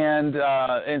 And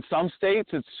in some states,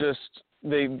 it's just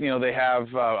they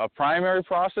have a primary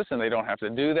process and they don't have to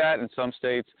do that. In some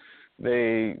states,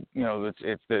 if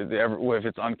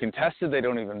it's uncontested, they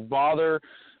don't even bother.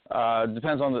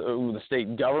 Depends on the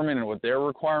state government and what their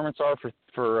requirements are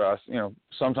for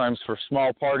sometimes for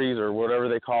small parties or whatever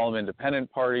they call them,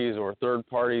 independent parties or third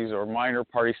parties or minor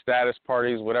party status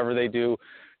parties, whatever they do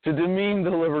to demean the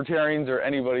libertarians or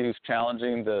anybody who's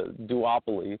challenging the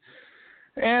duopoly.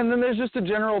 And then there's just the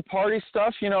general party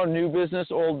stuff, new business,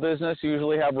 old business.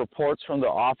 Usually have reports from the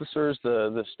officers.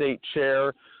 The state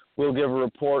chair will give a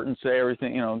report and say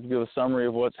everything, give a summary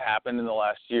of what's happened in the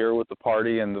last year with the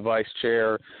party, and the vice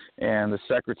chair and the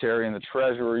secretary and the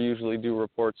treasurer usually do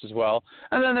reports as well.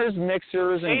 And then there's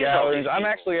mixers and gatherings. I'm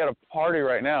actually at a party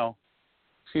right now.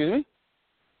 Excuse me?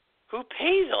 Who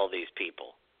pays all these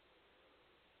people?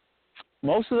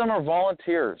 Most of them are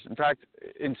volunteers. In fact,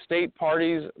 in state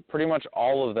parties, pretty much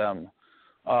all of them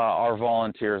are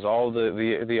volunteers, all of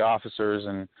the officers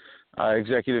and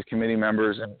executive committee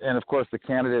members, and of course the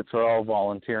candidates are all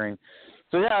volunteering.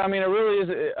 So yeah, it really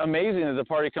is amazing that the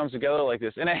party comes together like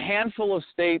this. In a handful of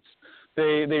states,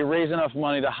 they raise enough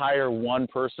money to hire one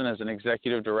person as an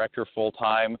executive director full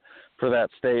time for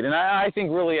that state. And I think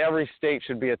really every state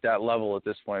should be at that level at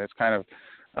this point. It's kind of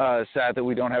sad that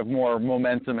we don't have more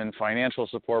momentum and financial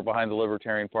support behind the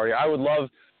Libertarian Party. I would love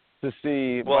to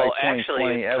see by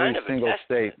 2020 every single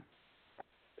state.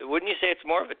 Wouldn't you say it's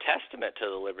more of a testament to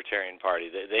the Libertarian Party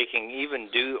that they can even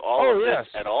do all of this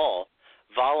at all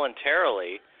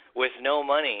voluntarily with no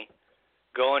money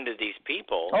going to these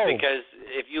people? Because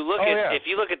if you look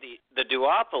at the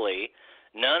duopoly,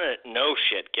 no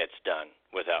shit gets done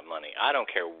without money. I don't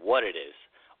care what it is.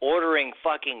 Ordering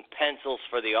fucking pencils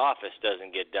for the office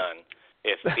doesn't get done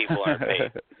if people aren't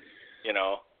paid.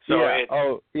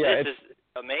 So this is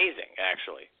amazing,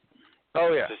 actually.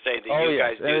 Oh yeah. To say that you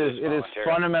guys do this it is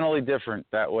fundamentally different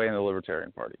that way in the Libertarian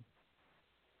Party.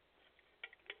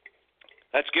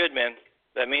 That's good, man.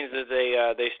 That means that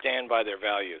they stand by their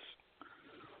values.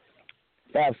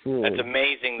 Absolutely. That's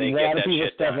amazing. They get that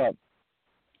shit done. Up.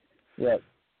 Yep.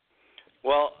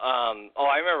 Well,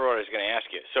 I remember what I was going to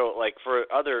ask you. So, like, for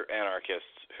other anarchists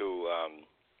who,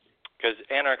 because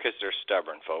anarchists are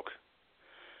stubborn folk,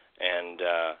 and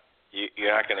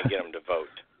you're not going to get them to vote,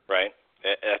 right?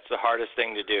 That's the hardest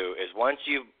thing to do. Is once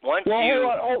you. Hold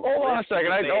on a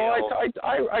second.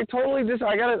 I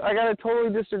gotta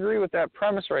totally disagree with that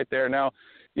premise right there. Now,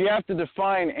 you have to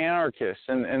define anarchists,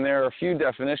 and there are a few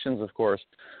definitions, of course,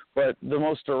 but the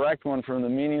most direct one from the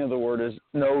meaning of the word is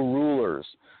no rulers.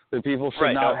 That people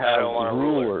should not have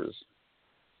rulers.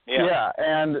 Yeah,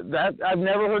 and that I've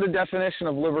never heard a definition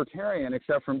of libertarian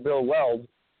except from Bill Weld,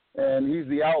 and he's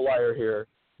the outlier here,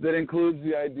 that includes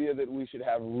the idea that we should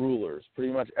have rulers.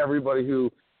 Pretty much everybody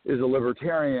who is a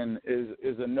libertarian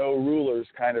is a no rulers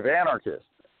kind of anarchist.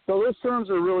 So those terms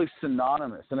are really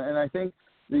synonymous, and I think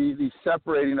the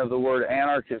separating of the word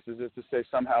anarchist as if to say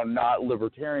somehow not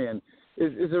libertarian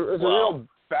is a real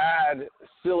bad,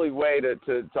 silly way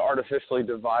to artificially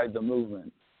divide the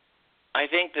movement. I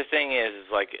think the thing is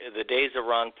like the days of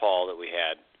Ron Paul that we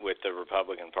had with the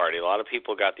Republican Party, a lot of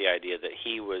people got the idea that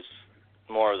he was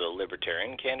more of the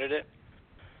libertarian candidate.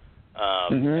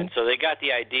 And so they got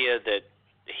the idea that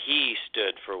he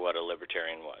stood for what a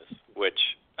libertarian was, which,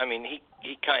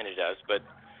 he kind of does, but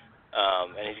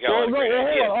and he's got a lot of great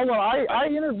ideas. Hold on. I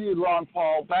interviewed Ron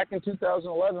Paul back in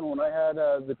 2011 when I had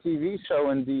the TV show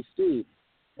in D.C.,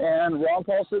 and Ron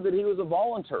Paul said that he was a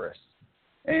voluntarist.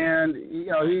 And,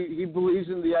 he believes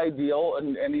in the ideal,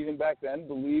 and even back then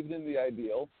believed in the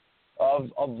ideal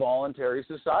of a voluntary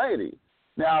society.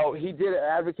 Now, he did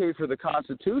advocate for the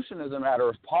Constitution as a matter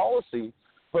of policy,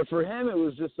 but for him it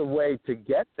was just a way to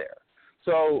get there.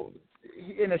 So,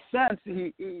 in a sense,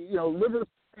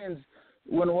 libertarians,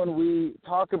 when we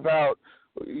talk about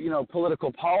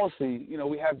political policy,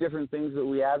 we have different things that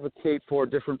we advocate for,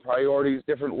 different priorities,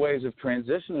 different ways of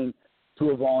transitioning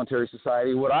to a voluntary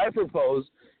society. What I propose,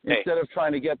 instead of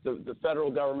trying to get the federal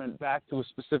government back to a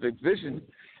specific vision,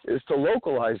 is to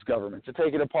localize government, to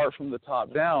take it apart from the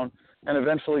top down and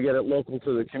eventually get it local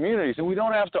to the communities. And we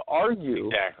don't have to argue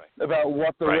about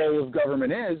what the role of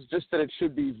government is, just that it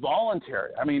should be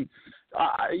voluntary. I mean,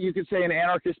 you could say an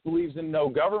anarchist believes in no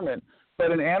government,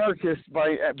 but an anarchist,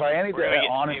 by any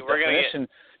honest definition,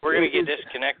 we're going to get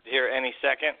disconnected here any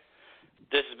second.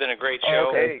 This has been a great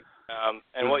show. Okay.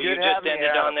 And what you just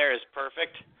ended on there is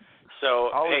perfect. So,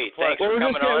 thanks for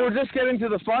coming on. We're just getting to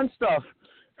the fun stuff.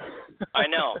 I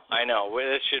know.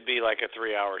 This should be like a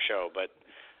 3-hour show, but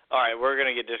all right, we're going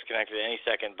to get disconnected any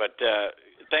second. But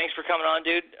thanks for coming on,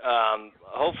 dude.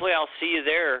 Hopefully I'll see you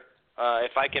there.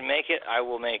 If I can make it, I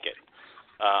will make it.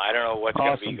 I don't know what's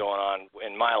going to be going on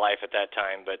in my life at that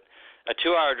time, but a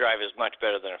 2-hour drive is much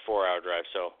better than a 4-hour drive,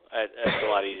 so that's a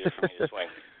lot easier for me to swing.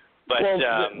 But then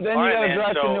you got to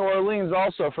drive to New Orleans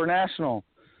also for national.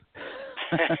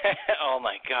 Oh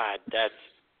my God,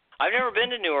 I've never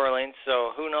been to New Orleans,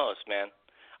 so who knows, man?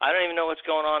 I don't even know what's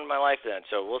going on in my life then,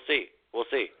 so we'll see.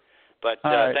 But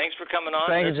thanks for coming on.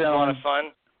 Thank you, This was a lot gentlemen. of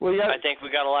fun. Well, I think we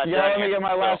got a lot done. Let me get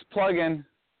my last plug in.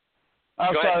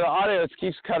 I'm sorry, the audio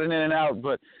keeps cutting in and out,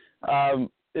 but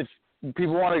if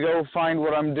people want to go find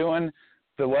what I'm doing,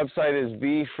 the website is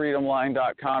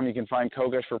thefreedomline.com. You can find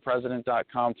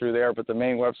KokeshforPresident.com through there, but the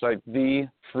main website,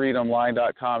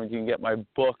 thefreedomline.com. You can get my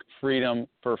book, Freedom,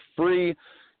 for free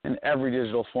in every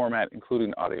digital format,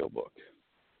 including audiobook.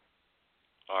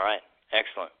 All right.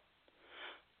 Excellent.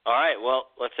 All right. Well,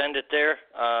 let's end it there.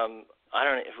 I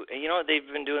don't know. They've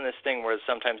been doing this thing where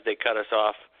sometimes they cut us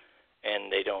off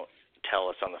and they don't tell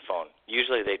us on the phone.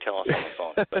 Usually they tell us on the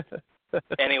phone. But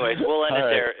anyways, we'll end it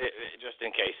there just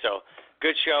in case. So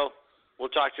good show. We'll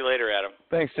talk to you later, Adam.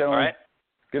 Thanks, gentlemen. All right.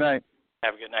 Good night.